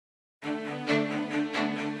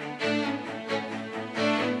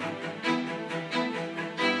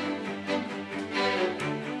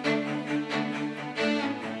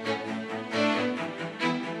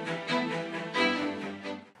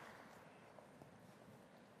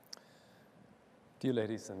Dear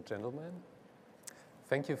ladies and gentlemen,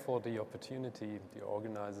 thank you for the opportunity, the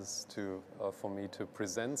organizers, for me to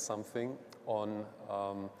present something on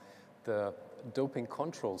the doping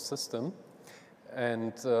control system.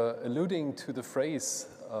 And alluding to the phrase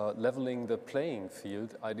leveling the playing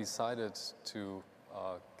field, I decided to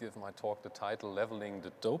give my talk the title Leveling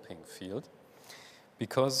the Doping Field,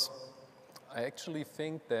 because I actually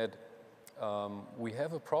think that we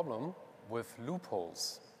have a problem with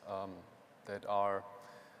loopholes that are,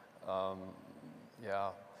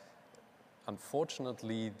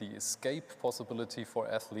 unfortunately, the escape possibility for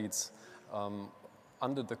athletes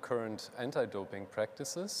under the current anti-doping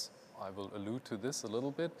practices. I will allude to this a little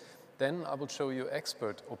bit. Then I will show you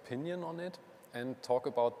expert opinion on it and talk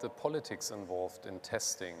about the politics involved in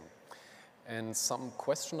testing and some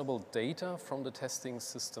questionable data from the testing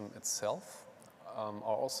system itself are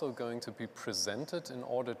also going to be presented in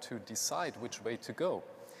order to decide which way to go.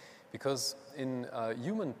 Because in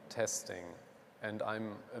human testing, and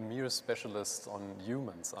I'm a mere specialist on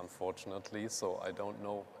humans, unfortunately, so I don't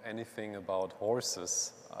know anything about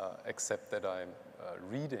horses, except that I'm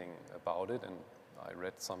reading about it, and I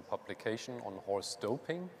read some publication on horse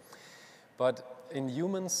doping. But in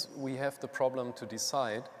humans, we have the problem to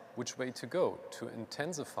decide which way to go, to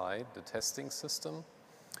intensify the testing system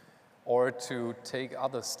or to take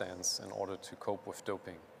other stance in order to cope with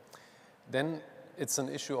doping. Then it's an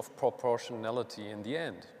issue of proportionality in the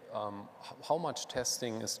end. How much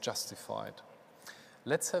testing is justified?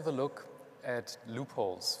 Let's have a look at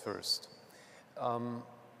loopholes first.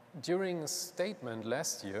 During a statement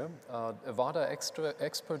last year, a WADA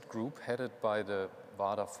expert group headed by the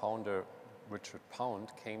WADA founder Richard Pound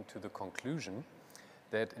came to the conclusion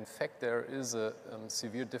that in fact there is a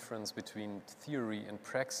severe difference between theory and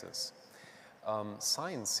praxis.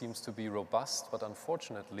 Science seems to be robust, but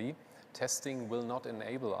unfortunately testing will not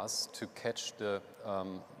enable us to catch the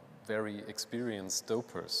very experienced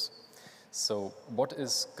dopers. So what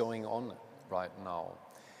is going on right now?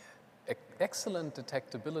 Excellent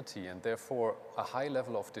detectability and therefore a high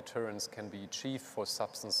level of deterrence can be achieved for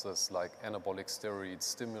substances like anabolic steroids,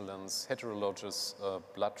 stimulants, heterologous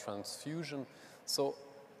blood transfusion. So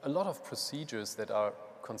a lot of procedures that are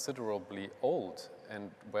considerably old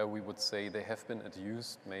and where we would say they have been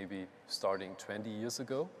used maybe starting 20 years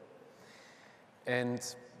ago. And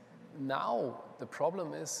now the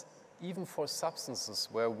problem is, even for substances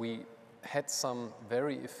where we had some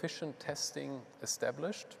very efficient testing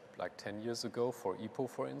established, like 10 years ago for EPO,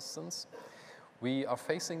 for instance, we are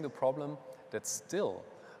facing the problem that still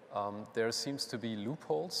there seems to be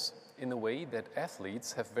loopholes in a way that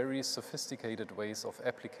athletes have very sophisticated ways of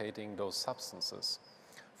applicating those substances.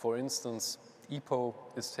 For instance, EPO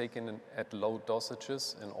is taken at low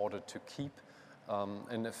dosages in order to keep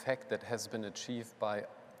an effect that has been achieved by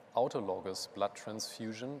autologous blood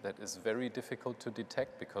transfusion that is very difficult to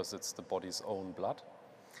detect because it's the body's own blood.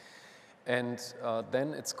 And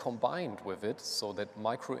then it's combined with it so that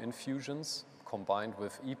microinfusions combined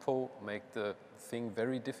with EPO make the thing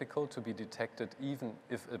very difficult to be detected even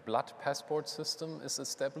if a blood passport system is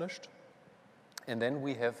established. And then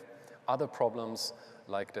we have other problems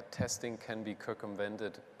like that testing can be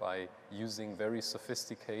circumvented by using very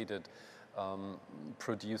sophisticated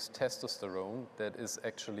produced testosterone that is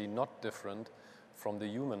actually not different from the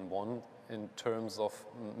human one in terms of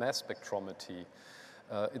mass spectrometry.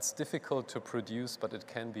 It's difficult to produce, but it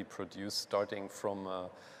can be produced starting from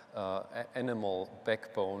animal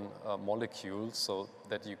backbone molecule so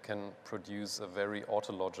that you can produce a very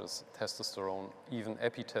autologous testosterone, even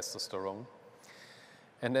epitestosterone.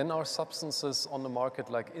 And then our substances on the market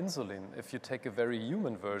like insulin, if you take a very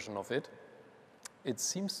human version of it, it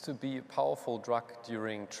seems to be a powerful drug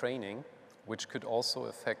during training, which could also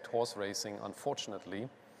affect horse racing, unfortunately.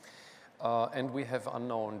 And we have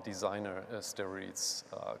unknown designer steroids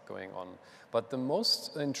going on. But the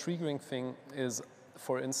most intriguing thing is,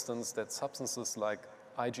 for instance, that substances like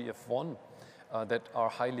IGF-1 that are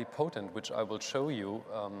highly potent, which I will show you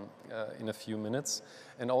in a few minutes,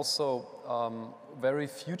 and also very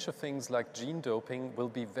future things like gene doping will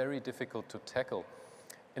be very difficult to tackle.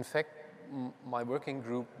 In fact, my working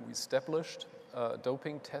group established a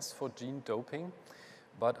doping test for gene doping,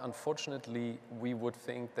 but unfortunately we would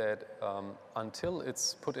think that until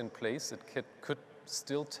it's put in place it could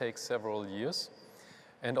still take several years.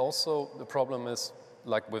 And also the problem is,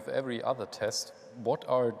 like with every other test, what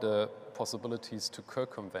are the possibilities to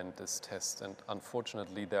circumvent this test? And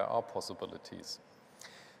unfortunately there are possibilities.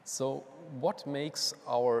 So what makes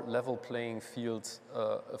our level playing field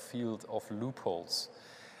a field of loopholes?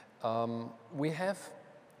 We have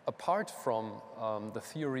apart from the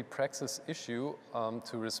theory-praxis issue,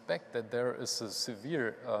 to respect that there is a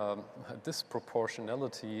severe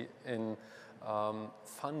disproportionality in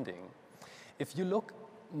funding. If you look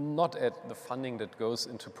not at the funding that goes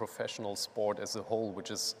into professional sport as a whole,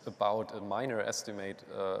 which is about a minor estimate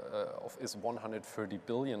is $130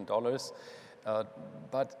 billion,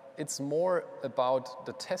 but it's more about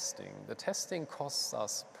the testing. The testing costs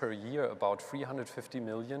us per year about 350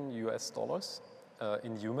 million US dollars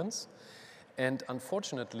in humans. And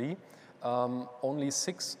unfortunately, only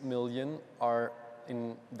 6 million are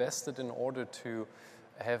invested in order to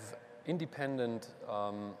have independent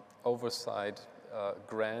oversight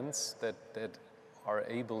grants that are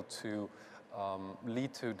able to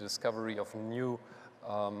lead to discovery of new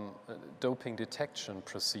doping detection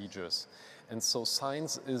procedures. And so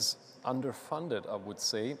science is underfunded, I would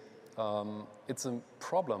say. It's a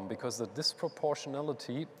problem because the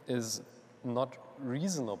disproportionality is not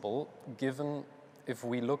reasonable given, if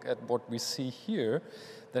we look at what we see here,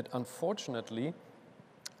 that unfortunately,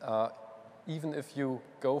 even if you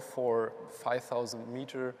go for 5,000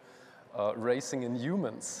 meter racing in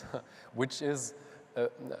humans, which is a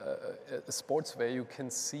sports where you can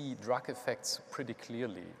see drug effects pretty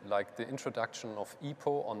clearly, like the introduction of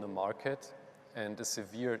EPO on the market and a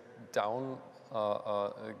severe down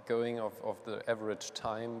going of the average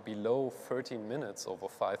time below 13 minutes over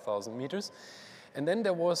 5,000 meters. And then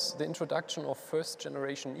there was the introduction of first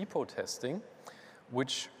generation EPO testing,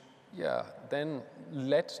 which then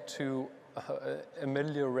led to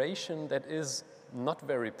amelioration that is not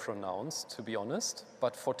very pronounced, to be honest,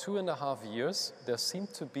 but for 2.5 years there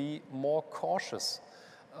seemed to be more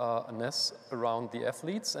cautiousness around the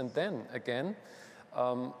athletes, and then again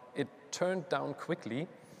it turned down quickly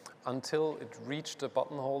until it reached a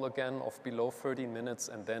buttonhole again of below 30 minutes,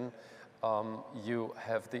 and then you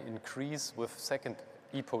have the increase with second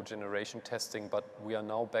EPO generation testing, but we are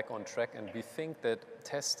now back on track, and we think that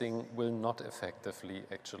testing will not effectively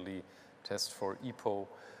actually test for EPO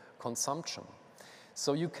consumption.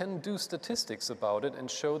 So you can do statistics about it and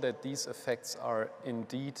show that these effects are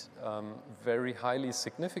indeed very highly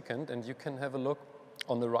significant, and you can have a look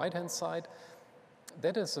on the right-hand side.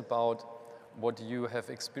 That is about what you have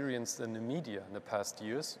experienced in the media in the past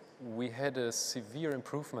years. We had a severe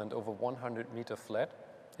improvement over 100-meter flat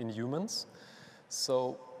in humans.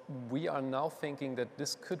 So we are now thinking that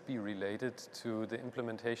this could be related to the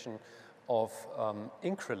implementation of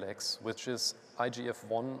Increlex, which is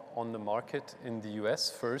IGF-1 on the market in the US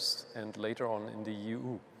first and later on in the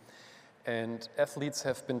EU. And athletes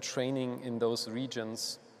have been training in those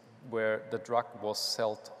regions where the drug was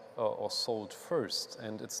sold first.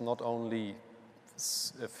 And it's not only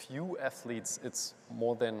a few athletes, it's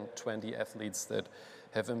more than 20 athletes that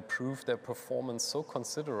have improved their performance so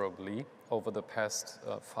considerably over the past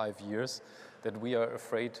 5 years that we are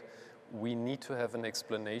afraid we need to have an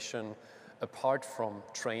explanation apart from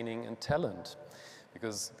training and talent,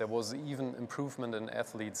 because there was even improvement in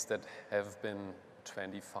athletes that have been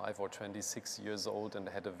 25 or 26 years old and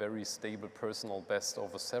had a very stable personal best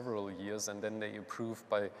over several years, and then they improved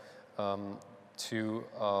by 20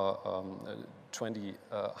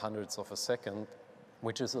 hundredths of a second,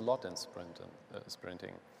 which is a lot in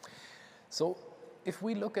sprinting. So if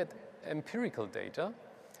we look at empirical data,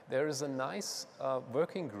 there is a nice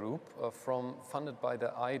working group funded by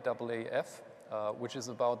the IAAF, which is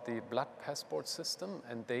about the blood passport system,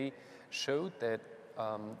 and they showed that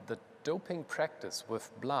the doping practice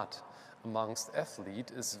with blood amongst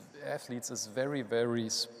athletes is very, very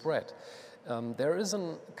spread. There is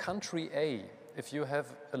a country A. If you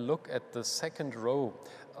have a look at the second row,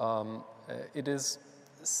 it is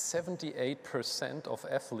 78% of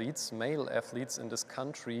athletes, male athletes in this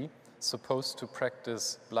country, supposed to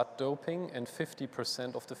practice blood doping, and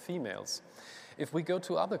 50% of the females. If we go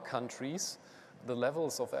to other countries, the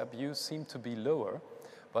levels of abuse seem to be lower,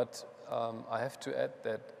 but I have to add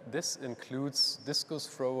that this includes discus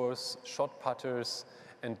throwers, shot putters,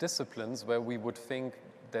 and disciplines where we would think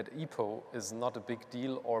that EPO is not a big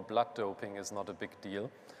deal or blood doping is not a big deal.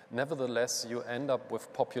 Nevertheless, you end up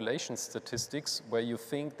with population statistics where you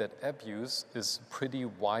think that abuse is pretty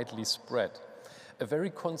widely spread. A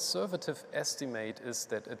very conservative estimate is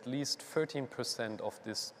that at least 13% of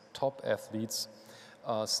these top athletes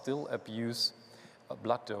still abuse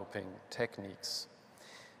blood doping techniques.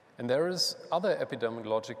 And there is other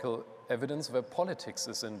epidemiological evidence where politics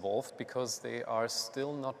is involved because they are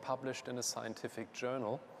still not published in a scientific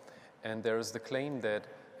journal. And there is the claim that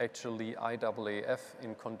actually IAAF,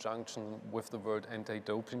 in conjunction with the World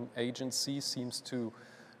Anti-Doping Agency, seems to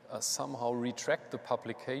somehow retract the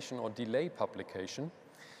publication or delay publication.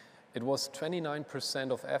 It was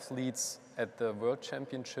 29% of athletes at the World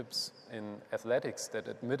Championships in athletics that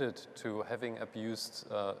admitted to having abused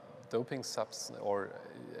doping substance or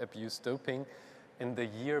abused doping in the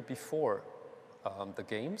year before the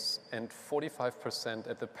Games, and 45%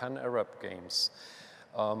 at the Pan-Arab Games.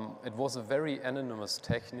 It was a very anonymous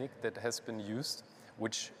technique that has been used,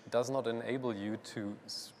 which does not enable you to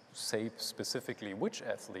say specifically which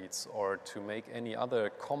athletes or to make any other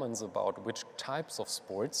comments about which types of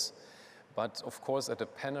sports. But of course, at the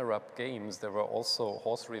Pan-Arab Games, there were also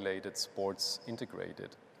horse-related sports integrated.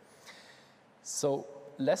 So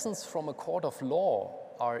lessons from a court of law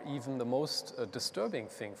are even the most disturbing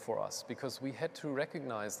thing for us, because we had to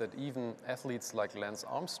recognize that even athletes like Lance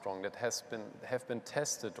Armstrong that have been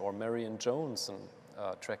tested, or Marion Jones,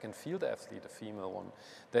 a track and field athlete, a female one,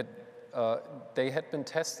 that they had been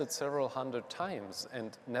tested several hundred times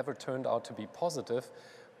and never turned out to be positive,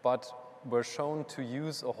 but were shown to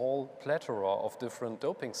use a whole plethora of different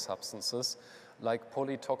doping substances, like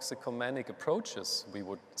polytoxicomanic approaches, we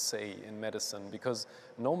would say in medicine, because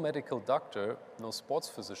no medical doctor, no sports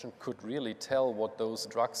physician could really tell what those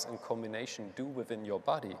drugs in combination do within your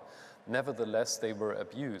body. Nevertheless, they were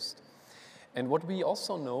abused. And what we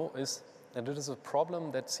also know is that it is a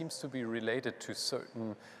problem that seems to be related to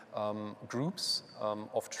certain groups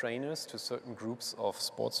of trainers, to certain groups of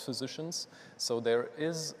sports physicians. So there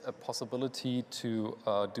is a possibility to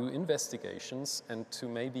do investigations and to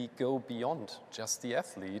maybe go beyond just the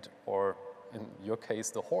athlete, or in your case,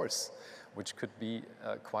 the horse, which could be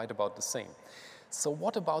quite about the same. So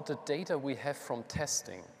what about the data we have from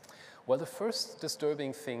testing? Well, the first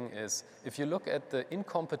disturbing thing is, if you look at the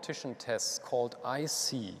in-competition tests called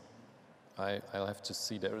IC, I'll have to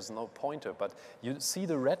see, there is no pointer, but you see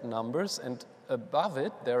the red numbers, and above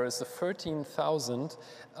it there is a 13,000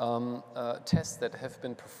 tests that have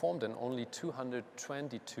been performed, and only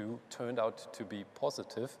 222 turned out to be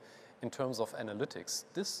positive in terms of analytics.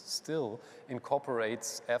 This still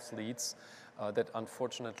incorporates athletes that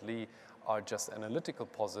unfortunately are just analytical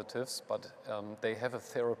positives, but they have a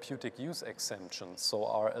therapeutic use exemption, so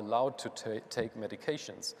are allowed to take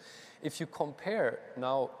medications. If you compare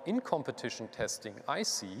now in-competition testing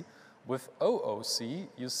IC with OOC,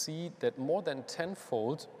 you see that more than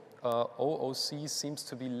tenfold OOC seems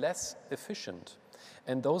to be less efficient.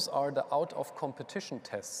 And those are the out-of-competition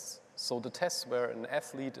tests. So the tests where an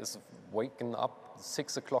athlete is waking up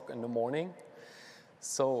 6 o'clock in the morning.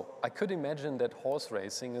 So I could imagine that horse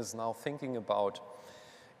racing is now thinking about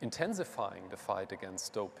intensifying the fight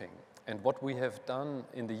against doping. And what we have done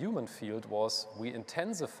in the human field was we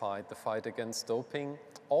intensified the fight against doping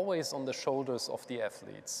always on the shoulders of the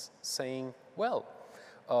athletes, saying, well,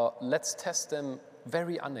 let's test them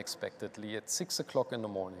very unexpectedly at 6 o'clock in the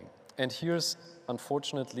morning. And here's,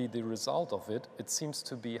 unfortunately, the result of it. It seems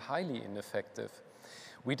to be highly ineffective.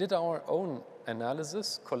 We did our own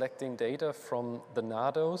analysis, collecting data from the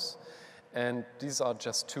NADOs, and these are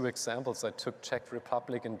just two examples. I took Czech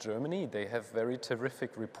Republic and Germany. They have very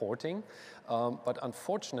terrific reporting, but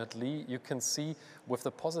unfortunately, you can see with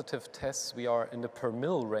the positive tests, we are in the per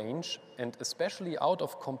mil range, and especially out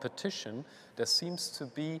of competition, there seems to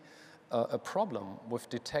be a problem with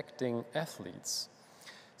detecting athletes.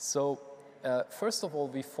 So first of all,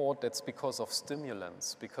 we thought that's because of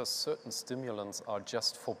stimulants, because certain stimulants are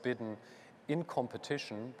just forbidden in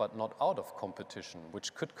competition, but not out of competition,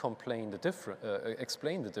 which could explain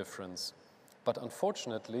the difference. But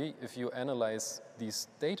unfortunately, if you analyze these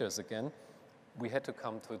data again, we had to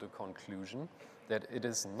come to the conclusion that it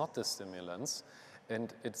is not the stimulants,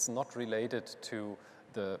 and it's not related to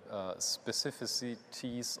the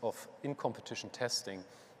specificities of in-competition testing.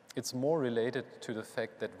 It's more related to the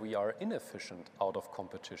fact that we are inefficient out of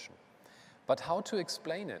competition. But how to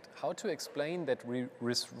explain it? How to explain that we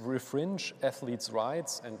infringe athletes'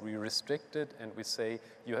 rights and we restrict it and we say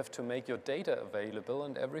you have to make your data available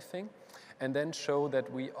and everything, and then show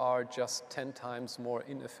that we are just 10 times more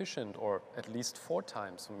inefficient, or at least 4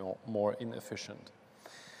 times more inefficient?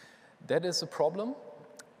 That is a problem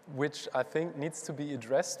which I think needs to be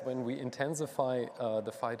addressed when we intensify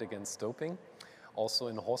the fight against doping, also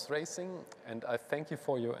in horse racing, and I thank you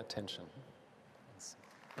for your attention.